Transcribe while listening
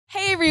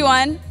Hey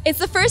everyone! It's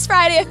the first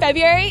Friday of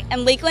February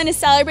and Lakeland is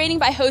celebrating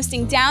by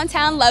hosting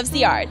Downtown Loves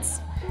the Arts.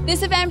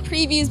 This event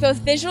previews both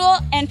visual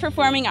and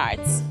performing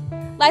arts.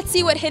 Let's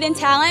see what hidden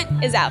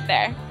talent is out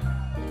there.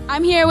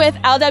 I'm here with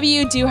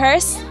L.W.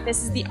 Dewhurst.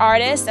 This is the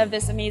artist of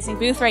this amazing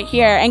booth right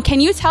here. And can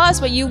you tell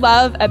us what you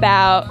love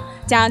about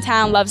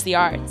Downtown Loves the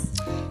Arts?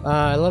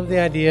 I love the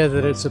idea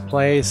that it's a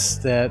place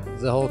that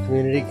the whole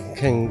community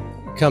can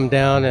come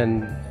down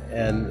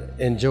and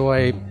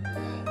enjoy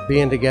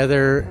being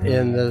together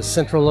in the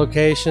central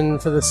location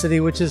for the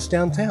city, which is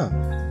downtown.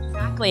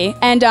 Exactly.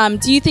 And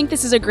do you think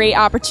this is a great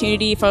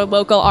opportunity for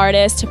local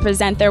artists to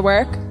present their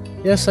work?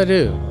 Yes, I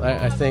do.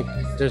 I think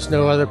there's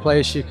no other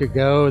place you could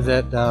go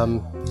that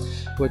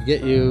would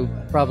get you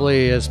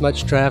probably as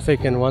much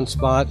traffic in one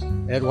spot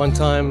at one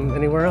time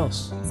anywhere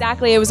else.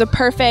 Exactly. It was a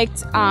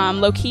perfect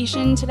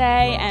location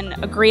today and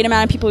a great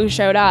amount of people who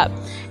showed up.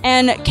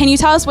 And can you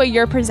tell us what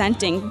you're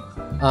presenting?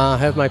 I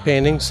have my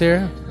paintings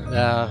here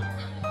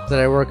that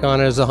I work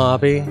on as a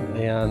hobby,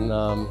 and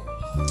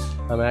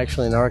I'm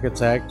actually an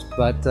architect,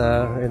 but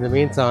in the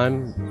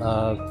meantime,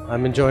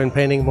 I'm enjoying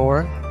painting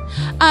more.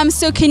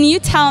 So can you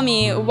tell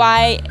me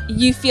why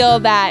you feel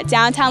that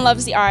Downtown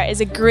Loves the Art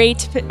is a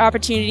great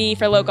opportunity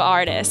for local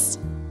artists?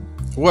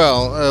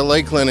 Well,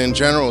 Lakeland in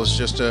general is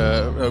just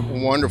a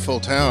wonderful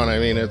town. I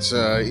mean, it's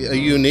a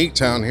unique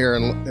town here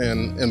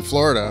in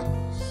Florida.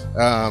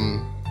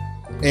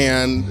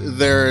 And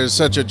there is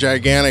such a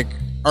gigantic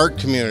art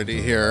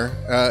community here.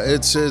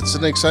 It's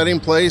an exciting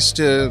place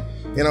to,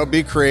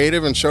 be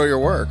creative and show your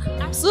work.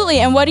 Absolutely.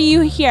 And what are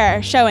you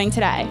here showing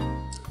today?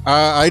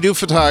 I do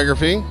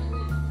photography.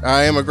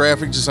 I am a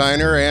graphic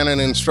designer and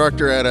an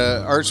instructor at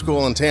an art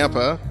school in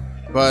Tampa,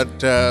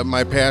 but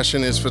my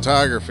passion is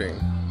photography.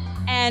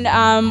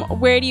 And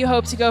where do you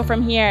hope to go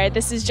from here?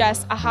 This is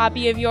just a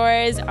hobby of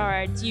yours,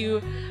 or do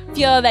you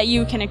feel that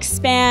you can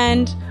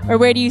expand, or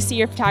where do you see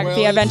your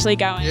photography eventually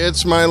going?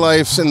 It's my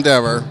life's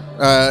endeavor.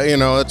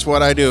 It's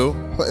what I do.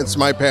 It's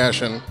my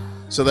passion.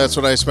 So that's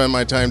what I spend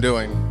my time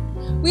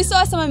doing. We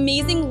saw some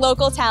amazing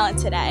local talent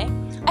today.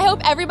 I hope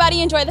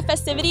everybody enjoyed the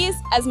festivities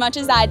as much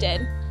as I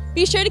did.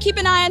 Be sure to keep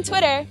an eye on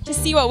Twitter to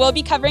see what we'll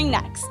be covering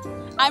next.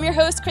 I'm your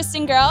host,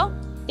 Kristen Girl.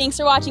 Thanks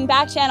for watching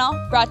Back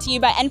Channel, brought to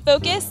you by N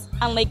Focus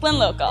on Lakeland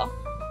Local.